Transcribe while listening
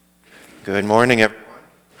Good morning, everyone.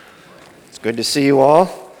 It's good to see you all.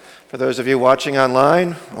 For those of you watching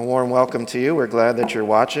online, a warm welcome to you. We're glad that you're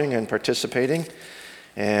watching and participating.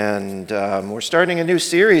 And we're starting a new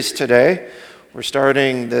series today. We're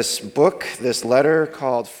starting this book, this letter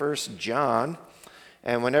called 1 John.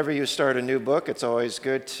 And whenever you start a new book, it's always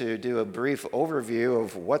good to do a brief overview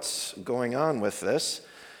of what's going on with this.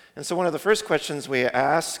 And so one of the first questions we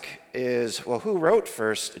ask is, well, who wrote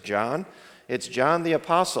 1 John? It's John the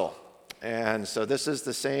Apostle. And so this is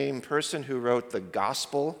the same person who wrote the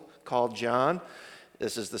gospel called John.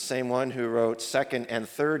 This is the same one who wrote 2nd and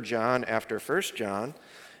 3rd John after 1 John.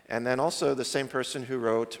 And then also the same person who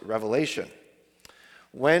wrote Revelation.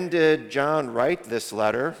 When did John write this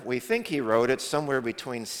letter? We think he wrote it somewhere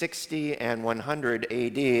between 60 and 100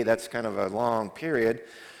 AD. That's kind of a long period.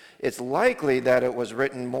 It's likely that it was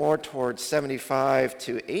written more towards 75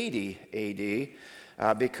 to 80 AD.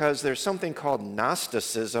 Because there's something called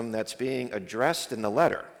Gnosticism that's being addressed in the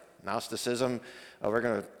letter. Gnosticism, we're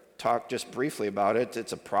going to talk just briefly about it.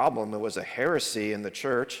 It's a problem. It was a heresy in the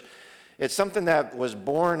church. It's something that was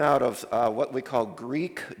born out of what we call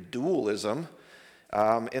Greek dualism.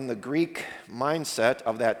 In the Greek mindset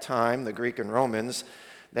of that time, the Greek and Romans,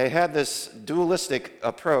 they had this dualistic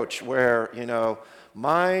approach where,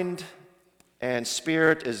 mind and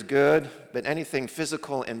spirit is good, but anything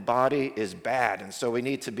physical in body is bad. And so we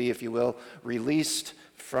need to be, if you will, released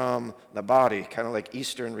from the body, kind of like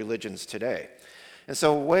Eastern religions today. And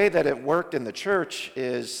so a way that it worked in the church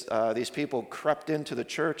is these people crept into the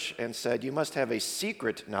church and said, you must have a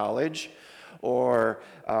secret knowledge or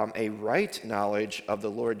a right knowledge of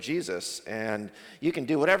the Lord Jesus. And you can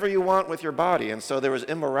do whatever you want with your body. And so there was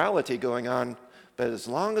immorality going on. But as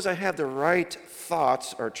long as I have the right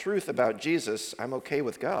thoughts or truth about Jesus, I'm okay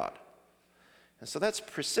with God. And so that's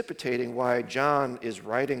precipitating why John is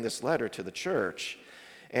writing this letter to the church.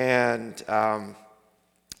 And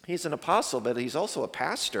he's an apostle, but he's also a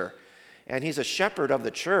pastor. And he's a shepherd of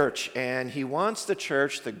the church. And he wants the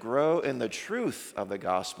church to grow in the truth of the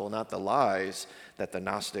gospel, not the lies that the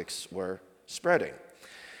Gnostics were spreading.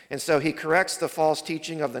 And so he corrects the false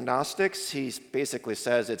teaching of the Gnostics. He basically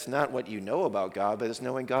says it's not what you know about God, but it's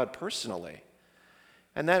knowing God personally.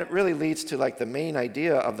 And that really leads to the main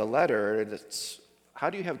idea of the letter. It's how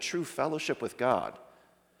do you have true fellowship with God?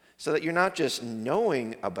 So that you're not just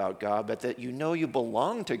knowing about God, but that you know you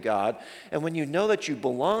belong to God. And when you know that you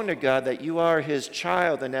belong to God, that you are his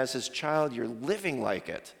child, and as his child, you're living like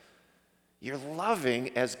it. You're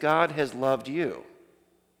loving as God has loved you.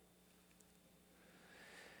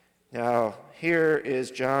 Now, here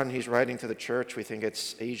is John. He's writing to the church. We think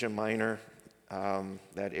it's Asia Minor,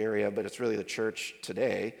 that area, but it's really the church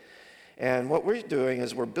today. And what we're doing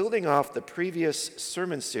is we're building off the previous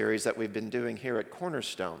sermon series that we've been doing here at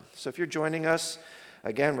Cornerstone. So if you're joining us,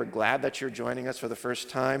 again, we're glad that you're joining us for the first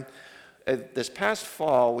time. This past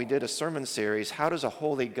fall, we did a sermon series, How Does a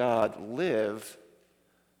Holy God Live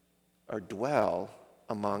or Dwell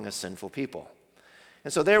Among a Sinful People?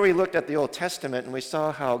 And so there we looked at the Old Testament and we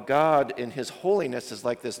saw how God in his holiness is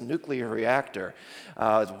like this nuclear reactor.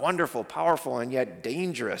 It's wonderful, powerful, and yet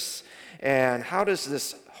dangerous. And how does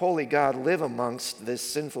this holy God live amongst this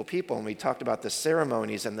sinful people? And we talked about the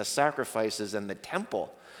ceremonies and the sacrifices and the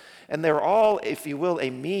temple. And they're all, if you will, a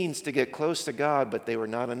means to get close to God, but they were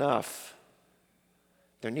not enough.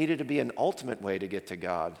 There needed to be an ultimate way to get to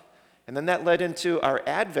God. And then that led into our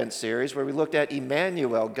Advent series where we looked at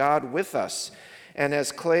Emmanuel, God with us. And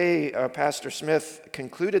as Clay, Pastor Smith,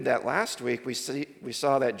 concluded that last week, we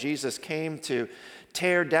saw that Jesus came to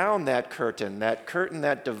tear down that curtain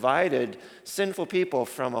that divided sinful people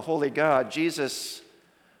from a holy God. Jesus,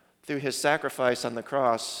 through his sacrifice on the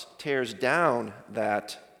cross, tears down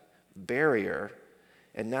that barrier,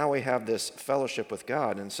 and now we have this fellowship with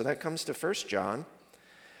God. And so that comes to 1 John.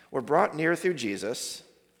 We're brought near through Jesus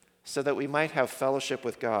so that we might have fellowship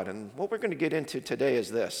with God. And what we're going to get into today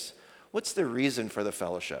is this. What's the reason for the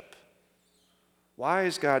fellowship? Why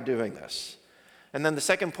is God doing this? And then the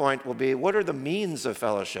second point will be, what are the means of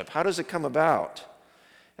fellowship? How does it come about?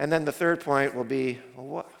 And then the third point will be,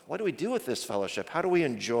 well, what do we do with this fellowship? How do we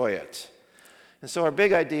enjoy it? And so our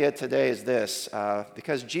big idea today is this.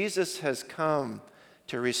 Because Jesus has come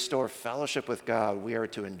to restore fellowship with God, we are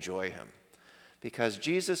to enjoy him. Because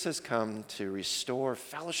Jesus has come to restore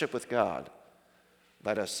fellowship with God,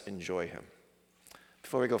 let us enjoy him.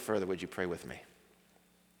 Before we go further, would you pray with me?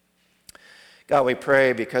 God, we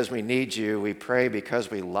pray because we need you. We pray because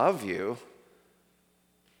we love you.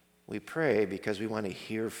 We pray because we want to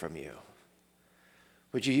hear from you.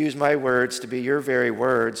 Would you use my words to be your very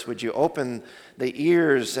words? Would you open the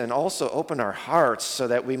ears and also open our hearts so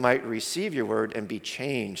that we might receive your word and be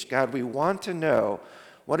changed? God, we want to know,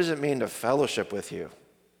 what does it mean to fellowship with you?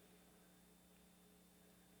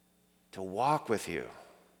 To walk with you?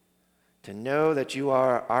 To know that you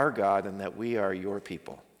are our God and that we are your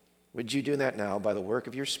people? Would you do that now by the work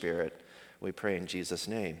of your Spirit? We pray in Jesus'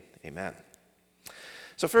 name. Amen.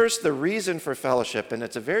 So first, the reason for fellowship, and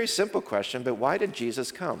it's a very simple question, but why did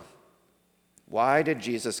Jesus come? Why did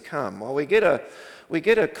Jesus come? Well, we get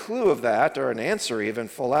a clue of that, or an answer even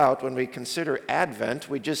full out, when we consider Advent.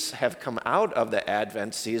 We just have come out of the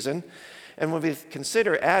Advent season. And when we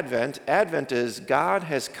consider Advent, Advent is God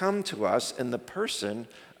has come to us in the person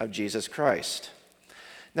of Jesus Christ.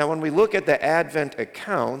 Now, when we look at the Advent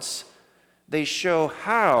accounts, they show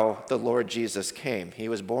how the Lord Jesus came. He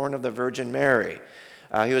was born of the Virgin Mary.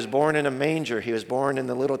 He was born in a manger. He was born in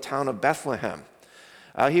the little town of Bethlehem.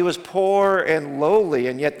 He was poor and lowly,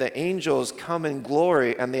 and yet the angels come in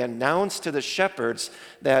glory, and they announce to the shepherds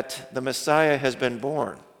that the Messiah has been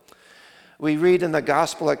born. We read in the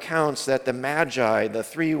gospel accounts that the Magi, the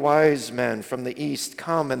three wise men from the east,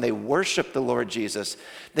 come and they worship the Lord Jesus.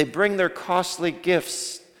 They bring their costly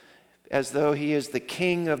gifts as though he is the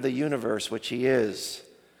king of the universe, which he is.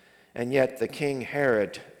 And yet the king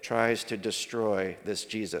Herod tries to destroy this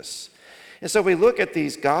Jesus. And so we look at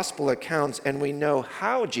these gospel accounts and we know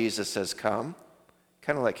how Jesus has come,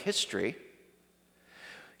 kind of like history.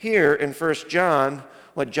 Here in 1 John,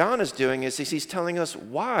 what John is doing is he's telling us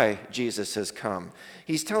why Jesus has come.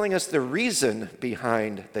 He's telling us the reason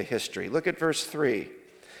behind the history. Look at verse 3.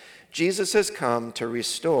 Jesus has come to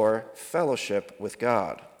restore fellowship with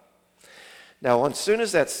God. Now, as soon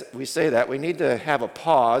as we say that, we need to have a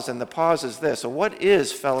pause, and the pause is this. So what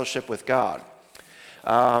is fellowship with God?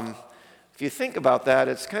 If you think about that,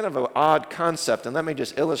 it's kind of an odd concept, and let me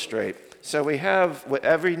just illustrate. So we have, with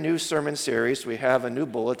every new sermon series, we have a new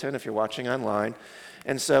bulletin if you're watching online.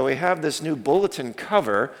 And so we have this new bulletin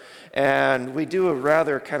cover, and we do a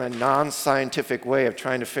rather kind of non-scientific way of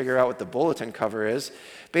trying to figure out what the bulletin cover is.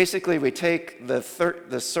 Basically, we take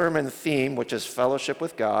the sermon theme, which is fellowship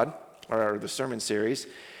with God, or the sermon series,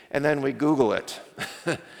 and then we Google it.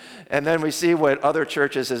 And then we see what other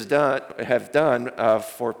churches have done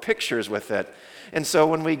for pictures with it. And so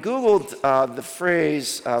when we Googled the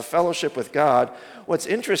phrase fellowship with God, what's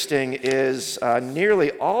interesting is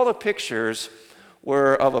nearly all the pictures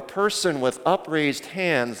were of a person with upraised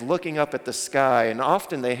hands looking up at the sky, and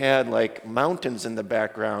often they had like mountains in the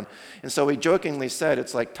background. And so we jokingly said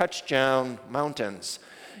it's like touchdown mountains,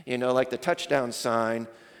 like the touchdown sign,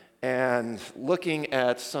 and looking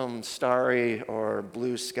at some starry or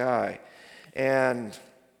blue sky. And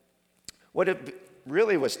what it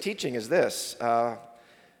really was teaching is this.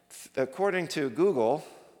 According to Google,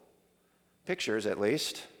 pictures at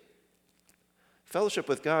least, fellowship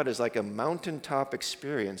with God is like a mountaintop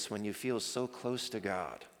experience when you feel so close to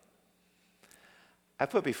God. I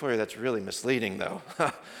put before you that's really misleading, though.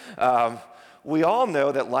 We all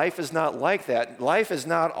know that life is not like that. Life is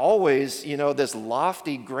not always, this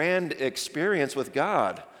lofty, grand experience with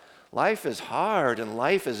God. Life is hard and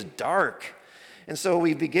life is dark. And so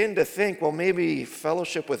we begin to think, well, maybe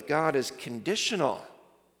fellowship with God is conditional.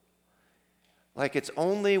 Like it's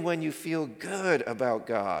only when you feel good about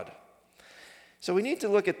God. So we need to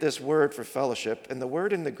look at this word for fellowship, and the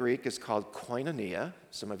word in the Greek is called koinonia.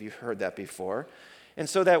 Some of you heard that before. And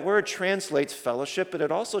so that word translates fellowship, but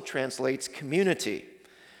it also translates community.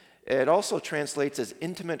 It also translates as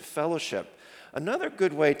intimate fellowship. Another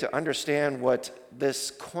good way to understand what this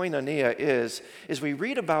koinonia is we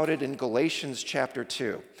read about it in Galatians chapter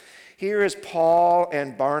 2. Here is Paul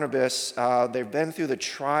and Barnabas. They've been through the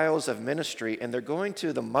trials of ministry, and they're going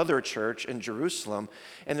to the mother church in Jerusalem,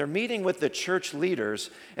 and they're meeting with the church leaders,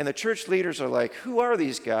 and the church leaders are like, who are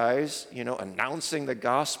these guys, announcing the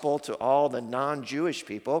gospel to all the non-Jewish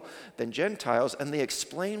people, the Gentiles, and they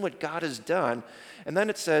explain what God has done. And then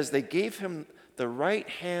it says they gave him the right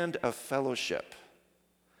hand of fellowship,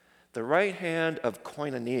 the right hand of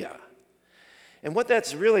koinonia. And what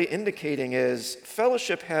that's really indicating is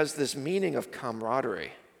fellowship has this meaning of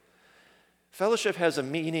camaraderie. Fellowship has a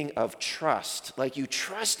meaning of trust. Like you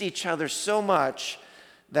trust each other so much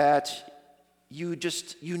that you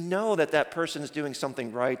know that person is doing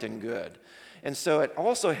something right and good. And so it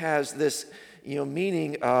also has this,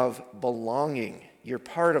 meaning of belonging. You're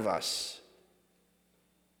part of us.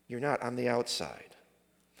 You're not on the outside.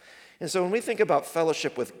 And so when we think about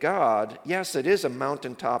fellowship with God, yes, it is a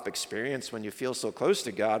mountaintop experience when you feel so close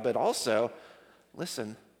to God, but also,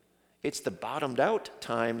 listen, it's the bottomed out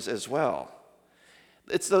times as well.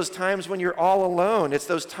 It's those times when you're all alone. It's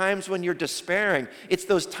those times when you're despairing. It's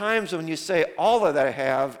those times when you say, all that I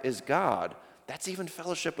have is God. That's even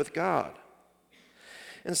fellowship with God.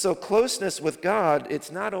 And so closeness with God,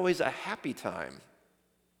 it's not always a happy time.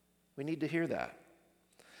 We need to hear that.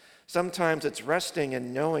 Sometimes it's resting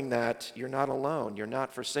and knowing that you're not alone, you're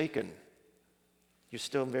not forsaken. You're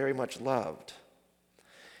still very much loved.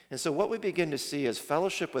 And so what we begin to see is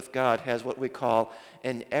fellowship with God has what we call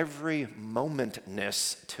an every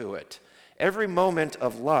momentness to it. Every moment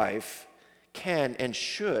of life can and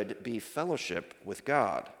should be fellowship with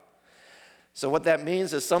God. So what that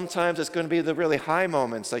means is sometimes it's going to be the really high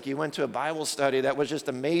moments, like you went to a Bible study that was just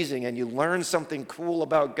amazing and you learned something cool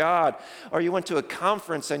about God, or you went to a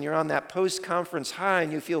conference and you're on that post-conference high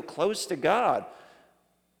and you feel close to God.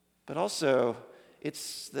 But also,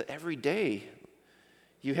 it's the everyday.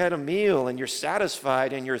 You had a meal and you're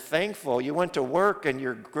satisfied and you're thankful. You went to work and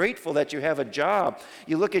you're grateful that you have a job.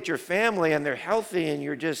 You look at your family and they're healthy and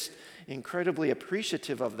you're just incredibly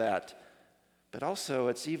appreciative of that. But also,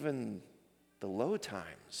 it's even the low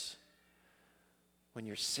times when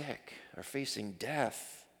you're sick or facing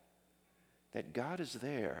death, that God is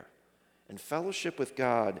there. And fellowship with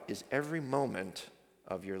God is every moment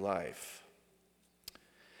of your life.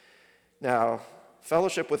 Now,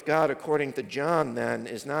 fellowship with God, according to John, then,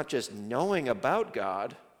 is not just knowing about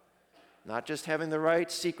God, not just having the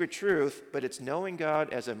right secret truth, but it's knowing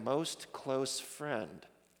God as a most close friend.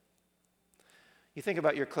 You think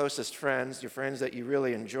about your closest friends, your friends that you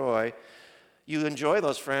really enjoy. You enjoy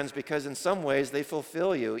those friends because in some ways they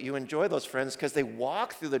fulfill you. You enjoy those friends because they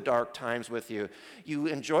walk through the dark times with you. You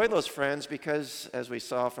enjoy those friends because, as we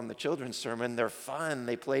saw from the children's sermon, they're fun,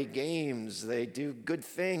 they play games, they do good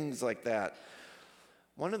things like that.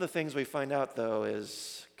 One of the things we find out, though,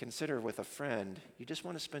 is consider with a friend, you just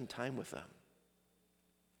want to spend time with them.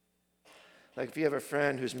 Like if you have a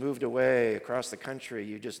friend who's moved away across the country,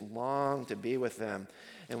 you just long to be with them.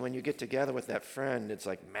 And when you get together with that friend, it's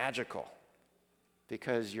like magical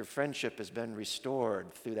because your friendship has been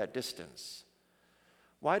restored through that distance.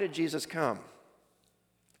 Why did Jesus come?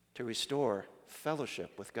 To restore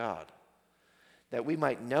fellowship with God. That we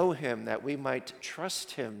might know him, that we might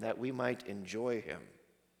trust him, that we might enjoy him.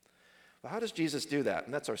 Well, how does Jesus do that?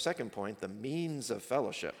 And that's our second point, the means of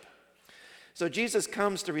fellowship. So Jesus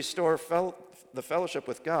comes to restore the fellowship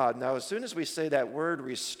with God. Now, as soon as we say that word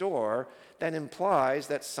restore, that implies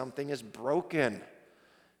that something is broken.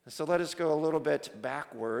 And so let us go a little bit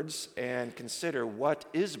backwards and consider what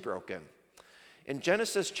is broken. In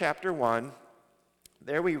Genesis chapter 1,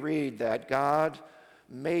 there we read that God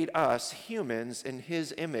made us humans in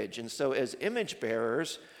his image. And so as image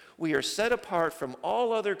bearers, we are set apart from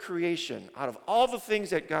all other creation. Out of all the things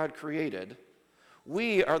that God created,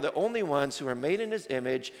 we are the only ones who are made in his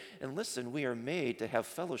image. And listen, we are made to have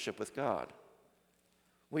fellowship with God.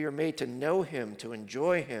 We are made to know him, to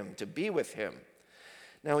enjoy him, to be with him.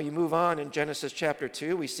 Now, you move on in Genesis chapter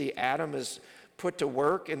 2, we see Adam is put to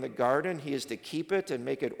work in the garden. He is to keep it and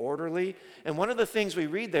make it orderly. And one of the things we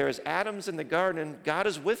read there is Adam's in the garden, God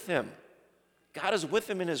is with him. God is with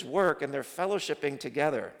him in his work, and they're fellowshipping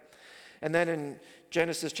together. And then in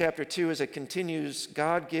Genesis chapter 2, as it continues,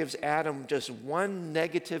 God gives Adam just one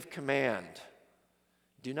negative command.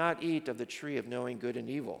 Do not eat of the tree of knowing good and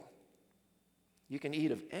evil. You can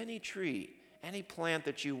eat of any tree, any plant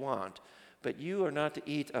that you want, but you are not to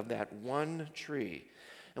eat of that one tree.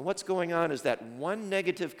 And what's going on is that one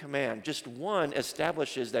negative command, just one,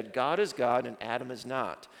 establishes that God is God and Adam is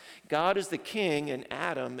not. God is the king and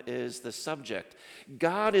Adam is the subject.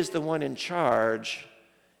 God is the one in charge,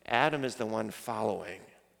 Adam is the one following.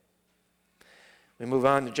 We move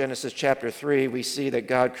on to Genesis chapter 3. We see that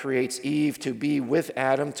God creates Eve to be with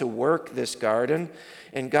Adam to work this garden.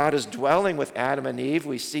 And God is dwelling with Adam and Eve.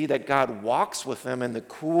 We see that God walks with them in the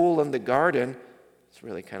cool in the garden. It's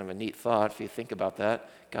really kind of a neat thought if you think about that.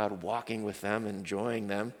 God walking with them, enjoying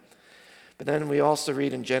them. But then we also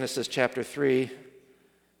read in Genesis chapter 3,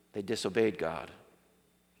 they disobeyed God.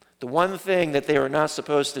 The one thing that they were not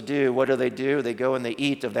supposed to do, what do? They go and they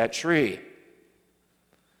eat of that tree.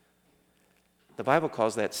 The Bible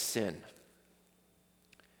calls that sin.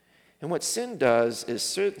 And what sin does is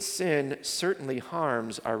sin certainly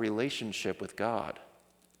harms our relationship with God.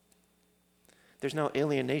 There's no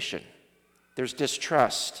alienation. There's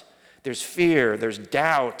distrust. There's fear. There's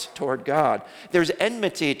doubt toward God. There's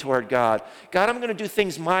enmity toward God. God, I'm going to do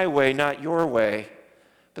things my way, not your way.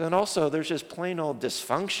 But then also there's just plain old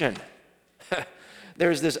dysfunction.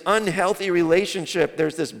 There's this unhealthy relationship.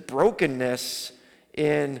 There's this brokenness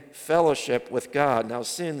in fellowship with God. Now,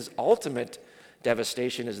 sin's ultimate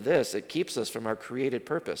devastation is this: it keeps us from our created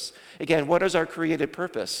purpose. Again, what is our created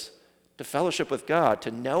purpose? To fellowship with God,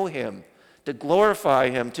 to know Him, to glorify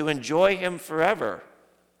Him, to enjoy Him forever.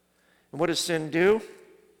 And what does sin do?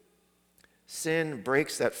 Sin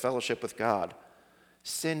breaks that fellowship with God.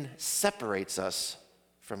 Sin separates us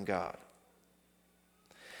from God.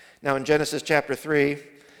 Now in Genesis chapter 3,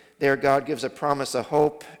 there God gives a promise of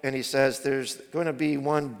hope, and He says there's going to be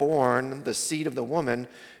one born, the seed of the woman,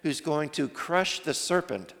 who's going to crush the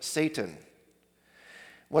serpent, Satan.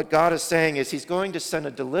 What God is saying is He's going to send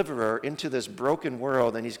a deliverer into this broken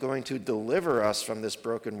world, and He's going to deliver us from this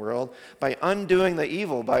broken world by undoing the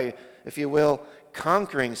evil, by, if you will,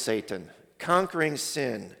 conquering Satan, conquering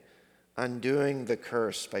sin, undoing the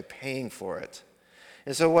curse by paying for it.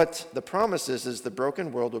 And so what the promise is the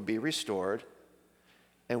broken world will be restored,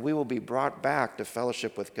 and we will be brought back to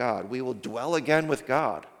fellowship with God. We will dwell again with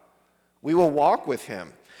God. We will walk with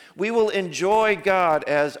Him. We will enjoy God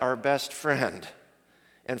as our best friend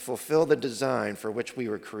and fulfill the design for which we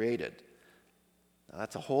were created. Now,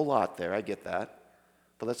 that's a whole lot there, I get that.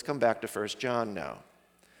 But let's come back to 1 John now.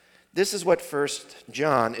 This is what 1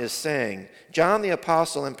 John is saying. John the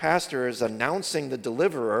apostle and pastor is announcing the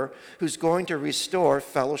deliverer who's going to restore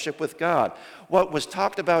fellowship with God. What was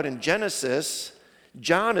talked about in Genesis,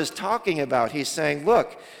 John is talking about. He's saying,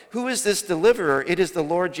 look, who is this deliverer? It is the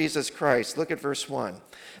Lord Jesus Christ. Look at verse 1.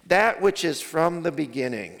 That which is from the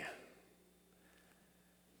beginning.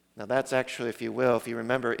 Now that's actually, if you will, if you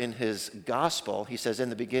remember in his gospel, he says, in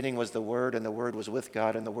the beginning was the Word, and the Word was with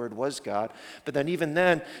God, and the Word was God. But then even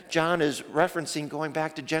then, John is referencing going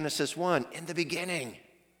back to Genesis 1. In the beginning,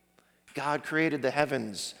 God created the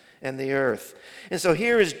heavens and the earth. And so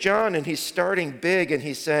here is John, and he's starting big, and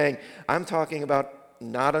he's saying, I'm talking about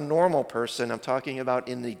not a normal person. I'm talking about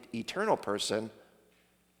in the eternal person.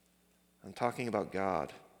 I'm talking about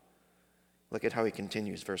God. Look at how he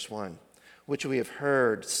continues, verse 1. Which we have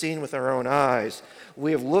heard, seen with our own eyes,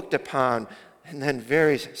 we have looked upon, and then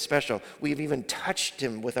very special, we have even touched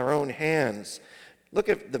him with our own hands. Look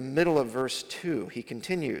at the middle of verse 2. He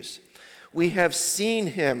continues, we have seen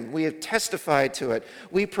him, we have testified to it,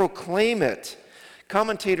 we proclaim it.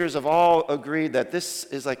 Commentators have all agreed that this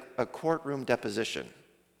is like a courtroom deposition.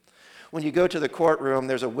 When you go to the courtroom,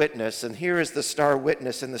 there's a witness, and here is the star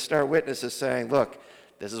witness, and the star witness is saying, look,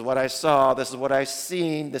 this is what I saw, this is what I've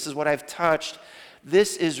seen, this is what I've touched.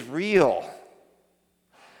 This is real.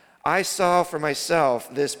 I saw for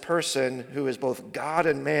myself this person who is both God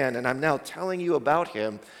and man, and I'm now telling you about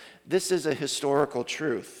him. This is a historical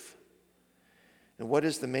truth. And what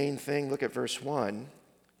is the main thing? Look at verse 1.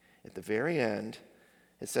 At the very end,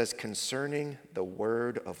 it says, concerning the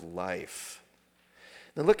word of life.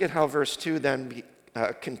 Now look at how verse 2 then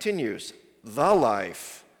continues, the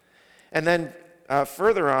life. And then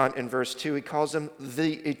further on in verse 2, he calls him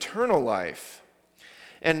the eternal life.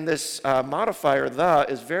 And this modifier, the,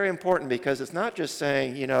 is very important because it's not just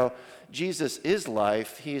saying, Jesus is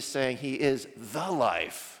life. He's saying he is the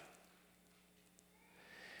life.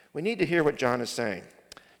 We need to hear what John is saying.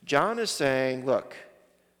 John is saying, look,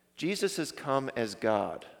 Jesus has come as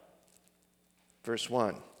God. Verse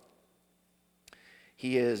 1.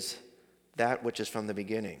 He is that which is from the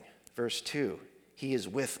beginning. Verse 2. He is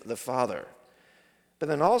with the Father. But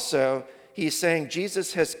then also, he's saying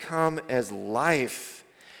Jesus has come as life.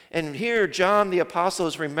 And here, John the apostle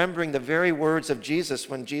is remembering the very words of Jesus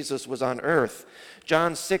when Jesus was on earth.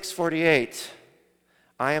 John 6:48,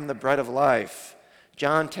 I am the bread of life.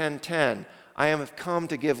 John 10:10, I am come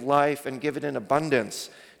to give life and give it in abundance.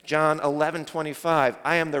 John 11:25,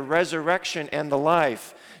 I am the resurrection and the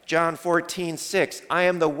life. John 14:6, I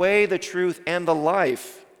am the way, the truth, and the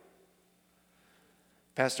life.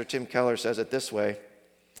 Pastor Tim Keller says it this way.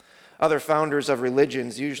 Other founders of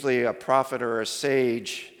religions, usually a prophet or a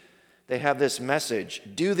sage, they have this message: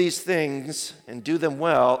 do these things and do them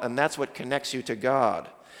well, and that's what connects you to God.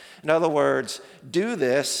 In other words, do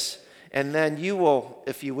this, and then you will,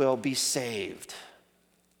 if you will, be saved.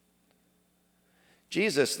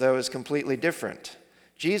 Jesus, though, is completely different.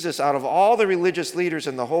 Jesus, out of all the religious leaders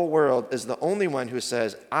in the whole world, is the only one who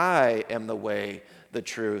says, I am the way, the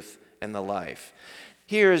truth, and the life.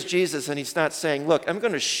 Here is Jesus, and he's not saying, look, I'm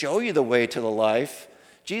going to show you the way to the life.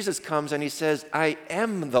 Jesus comes and he says, I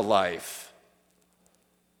am the life.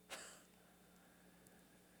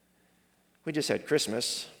 We just had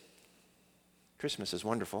Christmas. Christmas is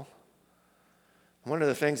wonderful. One of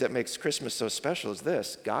the things that makes Christmas so special is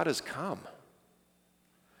this: God has come.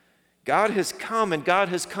 God has come, and God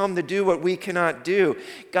has come to do what we cannot do.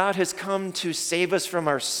 God has come to save us from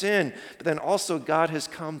our sin, but then also God has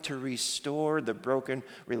come to restore the broken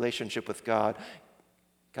relationship with God.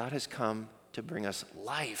 God has come to bring us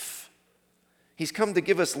life. He's come to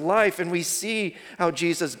give us life, and we see how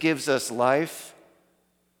Jesus gives us life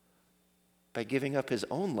by giving up his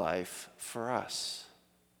own life for us.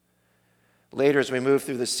 Later, as we move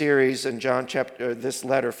through the series in this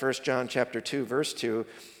letter, 1 John chapter 2, verse 2,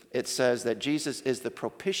 it says that Jesus is the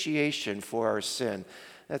propitiation for our sin.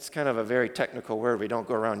 That's kind of a very technical word. We don't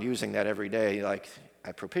go around using that every day, like,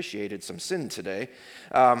 I propitiated some sin today.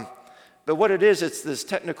 But what it is, it's this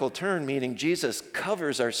technical term meaning Jesus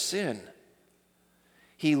covers our sin.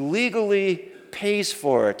 He legally pays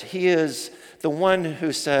for it. He is the one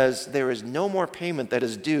who says, there is no more payment that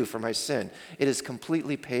is due for my sin. It is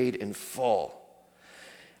completely paid in full.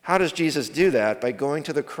 How does Jesus do that? By going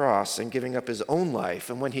to the cross and giving up his own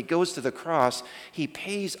life. And when he goes to the cross, he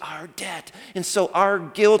pays our debt. And so our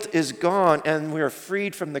guilt is gone and we are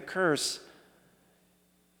freed from the curse.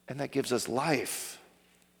 And that gives us life.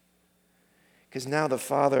 Because now the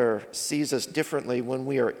Father sees us differently when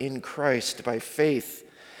we are in Christ by faith.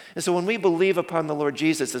 And so when we believe upon the Lord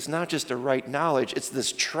Jesus, it's not just a right knowledge, it's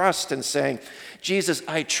this trust in saying, Jesus,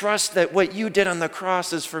 I trust that what you did on the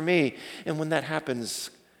cross is for me. And when that happens,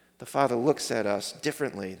 the Father looks at us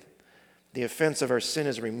differently. The offense of our sin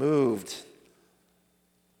is removed,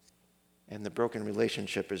 and the broken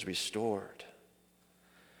relationship is restored.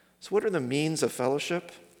 So what are the means of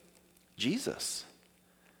fellowship? Jesus,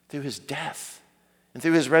 through his death and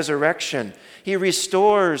through his resurrection, he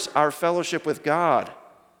restores our fellowship with God.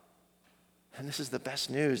 And this is the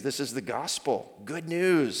best news. This is the gospel. Good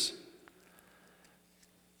news.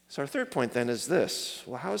 So our third point then is this.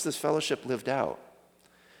 Well, how is this fellowship lived out?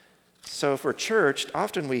 So if we're churched,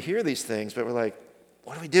 often we hear these things, but we're like,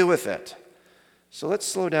 what do we do with it? So let's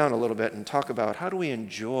slow down a little bit and talk about how do we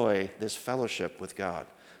enjoy this fellowship with God.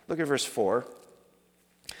 Look at verse 4.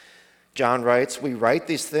 John writes, we write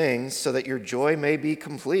these things so that your joy may be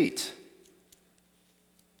complete.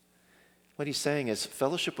 What he's saying is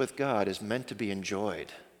fellowship with God is meant to be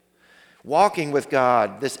enjoyed. Walking with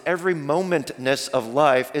God, this every momentness of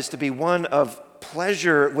life is to be one of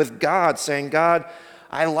pleasure with God, saying, God,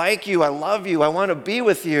 I like you, I love you, I want to be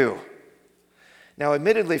with you. Now,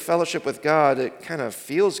 admittedly, fellowship with God, it kind of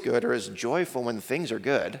feels good or is joyful when things are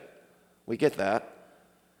good. We get that.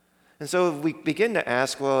 And so we begin to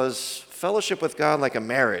ask, well, is fellowship with God like a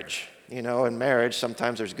marriage? You know, in marriage,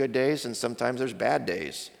 sometimes there's good days and sometimes there's bad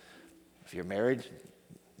days. If you're married,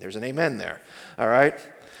 there's an amen there, all right?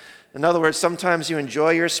 In other words, sometimes you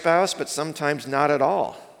enjoy your spouse, but sometimes not at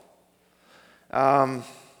all.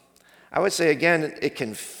 I would say, again, it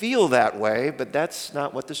can feel that way, but that's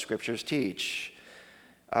not what the scriptures teach.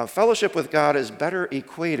 Fellowship with God is better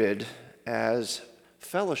equated as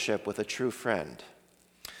fellowship with a true friend.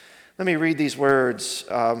 Let me read these words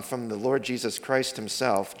from the Lord Jesus Christ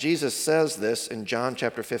himself. Jesus says this in John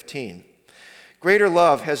chapter 15. Greater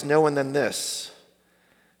love has no one than this,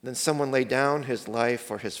 than someone lay down his life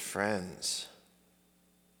for his friends.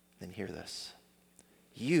 Then hear this.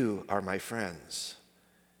 You are my friends,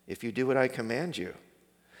 if you do what I command you.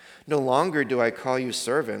 No longer do I call you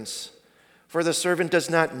servants, for the servant does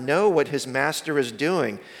not know what his master is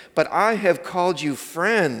doing, but I have called you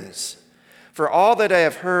friends. For all that I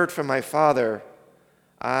have heard from my Father,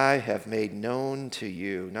 I have made known to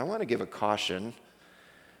you. Now I want to give a caution.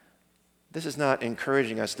 This is not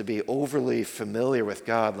encouraging us to be overly familiar with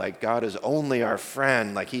God, like God is only our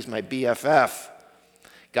friend, like he's my BFF.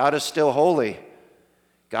 God is still holy.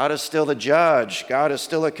 God is still the judge. God is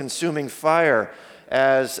still a consuming fire.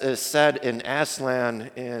 As is said in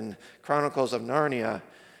Aslan in Chronicles of Narnia,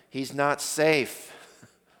 he's not safe,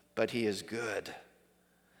 but he is good.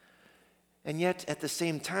 And yet, at the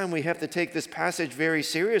same time, we have to take this passage very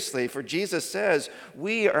seriously, for Jesus says,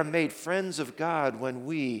 we are made friends of God when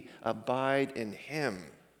we abide in him.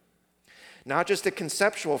 Not just a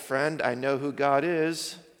conceptual friend, I know who God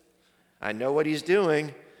is, I know what he's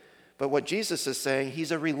doing, but what Jesus is saying,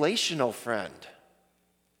 he's a relational friend.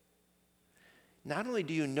 Not only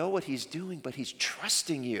do you know what he's doing, but he's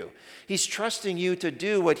trusting you. He's trusting you to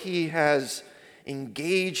do what he has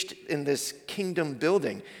engaged in this kingdom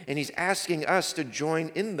building, and he's asking us to join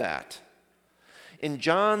in that. In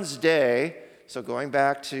John's day, so going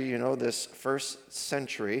back to, this first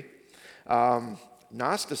century,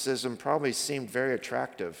 Gnosticism probably seemed very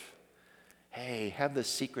attractive. Hey, have this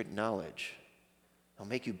secret knowledge. It'll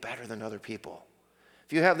make you better than other people.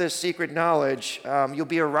 If you have this secret knowledge, you'll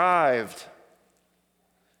be arrived.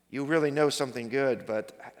 You really know something good,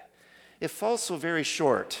 but it falls so very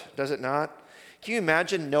short, does it not? Can you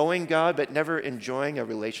imagine knowing God but never enjoying a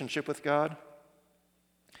relationship with God?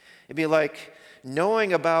 It'd be like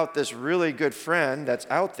knowing about this really good friend that's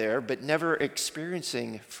out there but never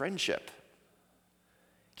experiencing friendship.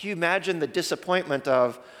 Can you imagine the disappointment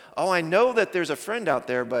of, oh, I know that there's a friend out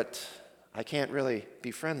there, but I can't really be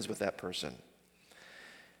friends with that person?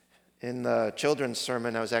 In the children's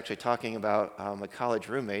sermon, I was actually talking about a college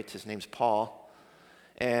roommate. His name's Paul.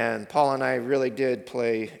 And Paul and I really did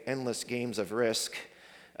play endless games of Risk.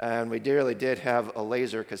 And we really did have a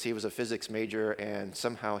laser because he was a physics major, and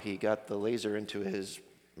somehow he got the laser into his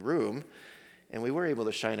room. And we were able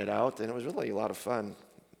to shine it out, and it was really a lot of fun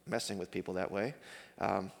messing with people that way.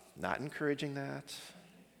 Not encouraging that.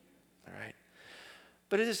 All right.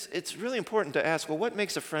 But it's really important to ask, well, what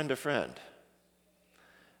makes a friend a friend?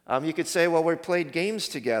 You could say, well, we played games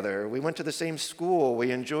together. We went to the same school.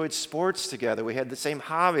 We enjoyed sports together. We had the same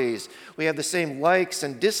hobbies. We had the same likes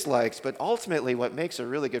and dislikes. But ultimately, what makes a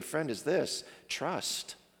really good friend is this: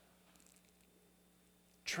 trust.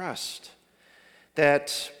 Trust.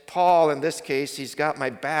 That Paul, in this case, he's got my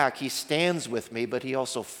back. He stands with me, but he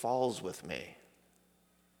also falls with me.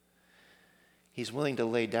 He's willing to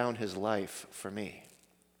lay down his life for me.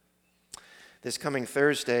 This coming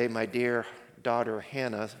Thursday, my dear daughter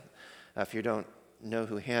Hannah, if you don't know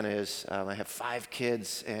who Hannah is, I have 5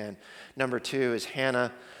 kids, and number 2 is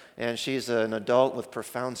Hannah, and she's an adult with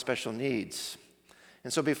profound special needs.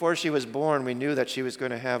 And so before she was born, we knew that she was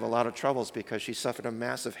going to have a lot of troubles because she suffered a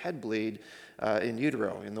massive head bleed in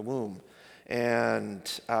utero, in the womb. And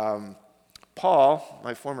Paul,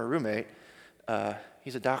 my former roommate,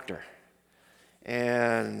 he's a doctor.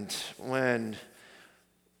 And when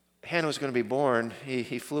Hannah was going to be born,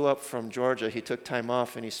 he flew up from Georgia. He took time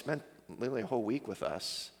off, and he spent literally a whole week with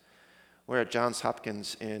us. We're at Johns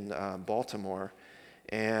Hopkins in Baltimore,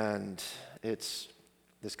 and it's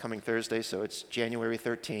this coming Thursday, so it's January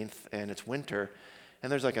 13th, and it's winter,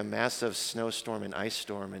 and there's like a massive snowstorm and ice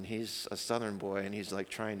storm, and he's a southern boy, and he's like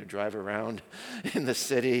trying to drive around in the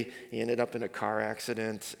city. He ended up in a car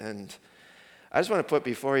accident, and I just want to put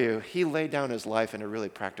before you, he laid down his life in a really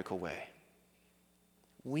practical way.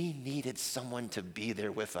 We needed someone to be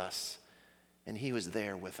there with us, and he was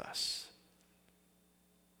there with us.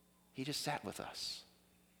 He just sat with us.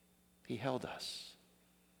 He held us.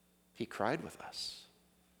 He cried with us.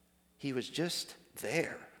 He was just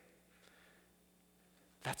there.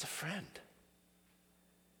 That's a friend.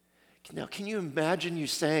 Now, can you imagine you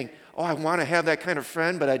saying, oh, I want to have that kind of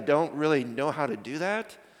friend, but I don't really know how to do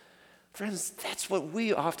that? Friends, that's what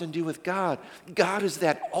we often do with God. God is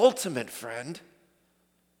that ultimate friend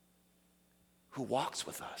who walks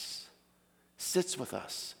with us, sits with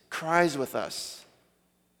us, cries with us.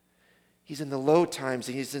 He's in the low times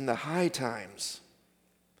and he's in the high times.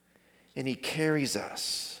 And he carries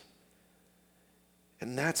us.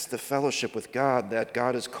 And that's the fellowship with God that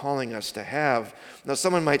God is calling us to have. Now,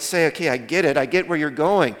 someone might say, okay, I get it. I get where you're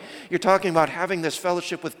going. You're talking about having this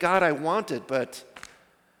fellowship with God. I want it, but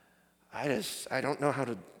I don't know how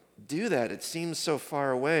to do that. It seems so far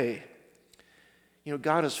away. You know,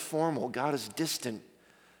 God is formal. God is distant.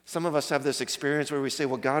 Some of us have this experience where we say,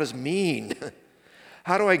 well, God is mean.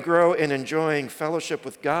 How do I grow in enjoying fellowship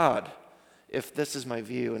with God if this is my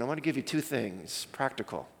view? And I want to give you 2 things,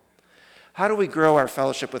 practical. How do we grow our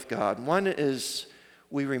fellowship with God? One is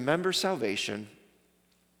we remember salvation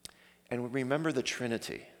and we remember the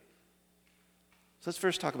Trinity. So let's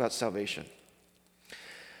first talk about salvation.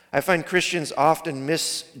 I find Christians often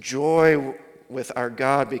miss joy with our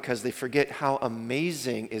God because they forget how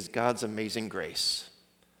amazing is God's amazing grace.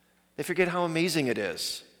 They forget how amazing it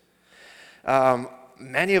is.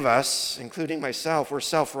 Many of us, including myself, we're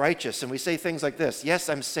self-righteous, and we say things like this: yes,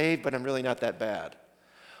 I'm saved, but I'm really not that bad.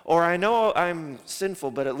 Or I know I'm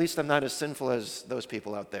sinful, but at least I'm not as sinful as those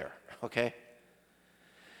people out there, okay?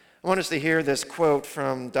 I want us to hear this quote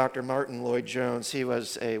from Dr. Martin Lloyd-Jones. He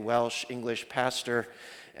was a Welsh English pastor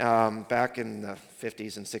back in the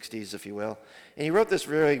 50s and 60s, if you will. And he wrote this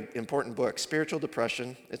really important book, Spiritual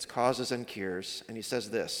Depression, Its Causes and Cures. And he says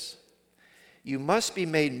this: you must be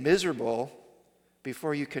made miserable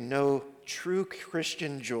before you can know true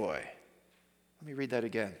Christian joy. Let me read that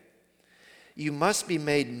again. You must be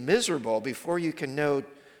made miserable before you can know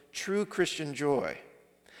true Christian joy.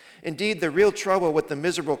 Indeed, the real trouble with the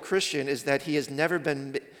miserable Christian is that he has never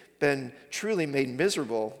been truly made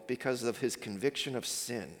miserable because of his conviction of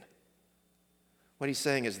sin. What he's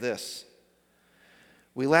saying is this: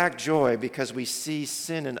 we lack joy because we see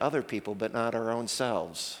sin in other people but not our own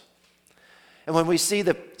selves. And when we see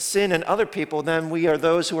the sin in other people, then we are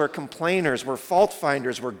those who are complainers, we're fault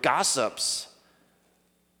finders, we're gossips.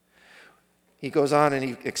 He goes on and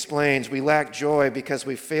he explains, we lack joy because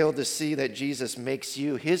we fail to see that Jesus makes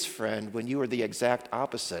you his friend when you are the exact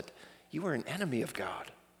opposite. You are an enemy of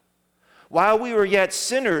God. While we were yet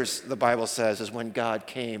sinners, the Bible says, is when God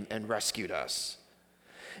came and rescued us.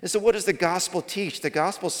 And so what does the gospel teach? The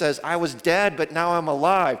gospel says, I was dead, but now I'm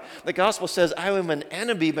alive. The gospel says, I am an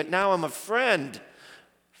enemy, but now I'm a friend.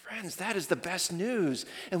 Friends, that is the best news.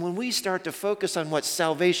 And when we start to focus on what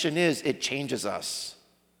salvation is, it changes us.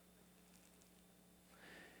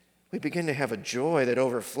 We begin to have a joy that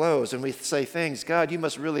overflows, and we say things, God, you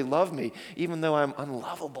must really love me, even though I'm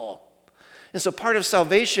unlovable. And so part of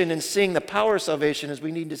salvation and seeing the power of salvation is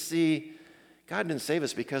we need to see God didn't save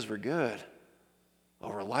us because we're good,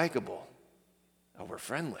 or we're likable, or we're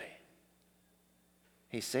friendly.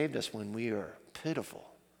 He saved us when we are pitiful,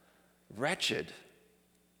 wretched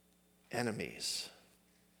enemies.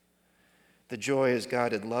 The joy is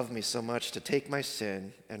God had loved me so much to take my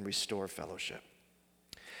sin and restore fellowship.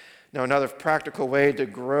 Now, another practical way to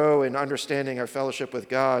grow in understanding our fellowship with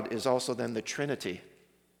God is also then the Trinity.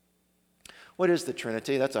 What is the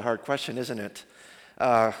Trinity? That's a hard question, isn't it?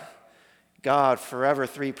 God, forever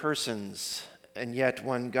three persons, and yet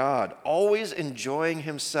one God, always enjoying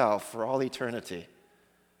himself for all eternity.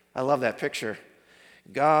 I love that picture.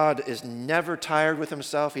 God is never tired with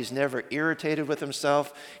himself. He's never irritated with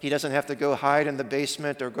himself. He doesn't have to go hide in the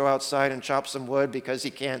basement or go outside and chop some wood because he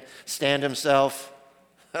can't stand himself.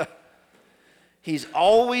 He's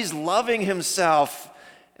always loving himself.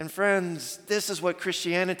 And friends, this is what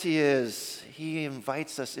Christianity is. He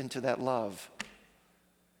invites us into that love.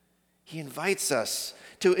 He invites us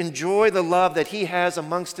to enjoy the love that he has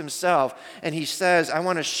amongst himself. And he says, I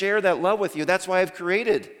want to share that love with you. That's why I've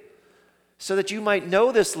created. So that you might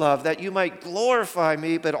know this love, that you might glorify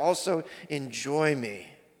me, but also enjoy me.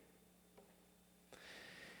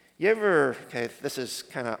 This is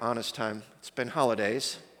kind of honest time. It's been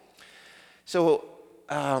holidays. So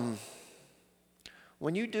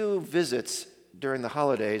when you do visits during the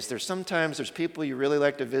holidays, there's people you really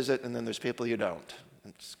like to visit, and then there's people you don't.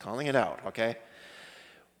 I'm just calling it out, okay?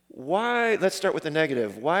 Let's start with the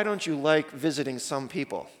negative. Why don't you like visiting some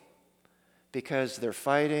people? Because they're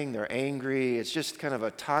fighting, they're angry, it's just kind of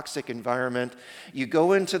a toxic environment. You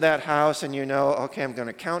go into that house and you know, okay, I'm going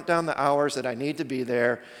to count down the hours that I need to be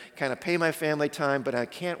there, kind of pay my family time, but I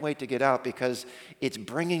can't wait to get out because it's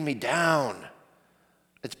bringing me down.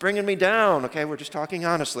 It's bringing me down, okay? We're just talking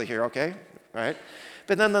honestly here, okay? All right?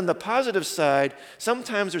 But then on the positive side,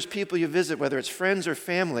 sometimes there's people you visit, whether it's friends or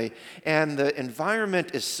family, and the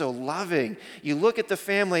environment is so loving. You look at the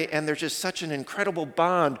family, and there's just such an incredible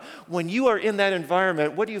bond. When you are in that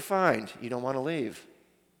environment, what do you find? You don't want to leave.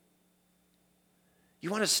 You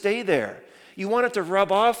want to stay there. You want it to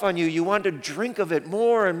rub off on you. You want to drink of it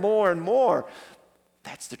more and more and more.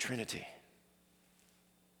 That's the Trinity.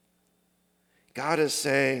 God is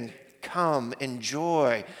saying, come,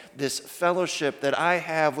 enjoy this fellowship that I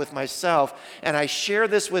have with myself, and I share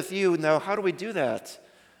this with you. Now, how do we do that?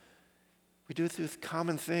 We do it through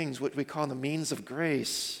common things, what we call the means of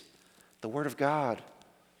grace, the Word of God,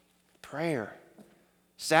 prayer,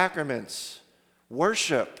 sacraments,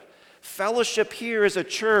 worship, fellowship here as a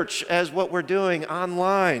church, as what we're doing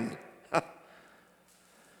online.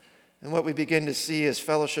 And what we begin to see is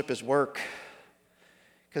fellowship is work,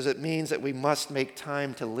 because it means that we must make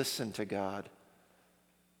time to listen to God,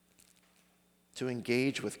 to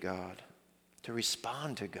engage with God, to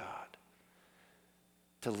respond to God,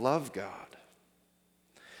 to love God.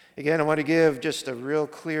 Again, I want to give just a real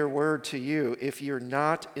clear word to you. If you're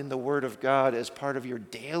not in the Word of God as part of your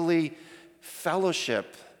daily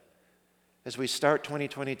fellowship, as we start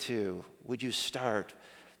 2022, would you start?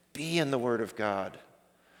 Be in the Word of God.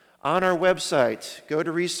 On our website, go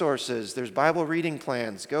to resources. There's Bible reading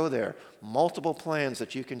plans. Go there. Multiple plans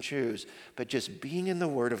that you can choose. But just being in the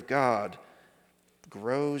Word of God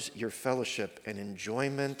grows your fellowship and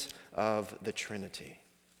enjoyment of the Trinity.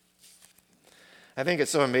 I think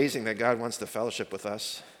it's so amazing that God wants to fellowship with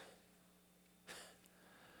us.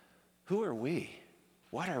 Who are we?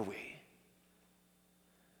 What are we?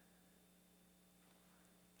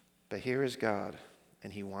 But here is God,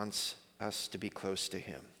 and He wants us to be close to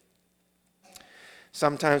Him.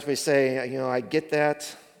 Sometimes we say, I get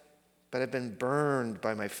that, but I've been burned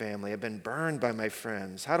by my family. I've been burned by my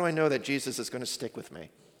friends. How do I know that Jesus is going to stick with me?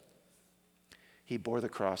 He bore the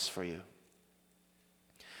cross for you.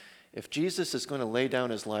 If Jesus is going to lay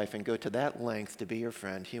down his life and go to that length to be your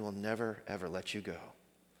friend, he will never, ever let you go.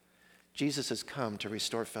 Jesus has come to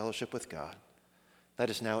restore fellowship with God. Let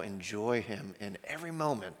us now enjoy him in every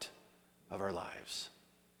moment of our lives.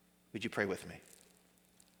 Would you pray with me?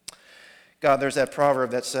 God, there's that proverb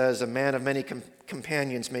that says, a man of many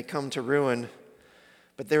companions may come to ruin,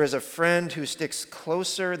 but there is a friend who sticks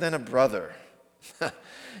closer than a brother.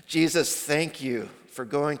 Jesus, thank you for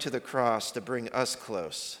going to the cross to bring us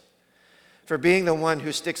close. for being the one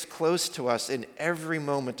who sticks close to us in every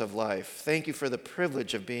moment of life. Thank you for the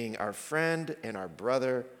privilege of being our friend and our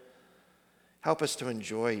brother. Help us to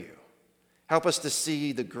enjoy you. Help us to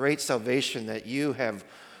see the great salvation that you have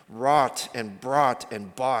wrought and brought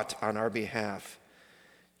and bought on our behalf.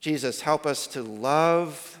 Jesus, help us to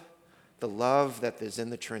love the love that is in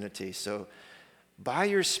the Trinity. So by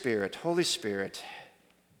your Spirit, Holy Spirit,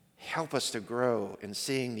 help us to grow in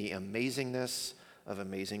seeing the amazingness of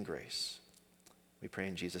amazing grace. We pray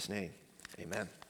in Jesus' name. Amen.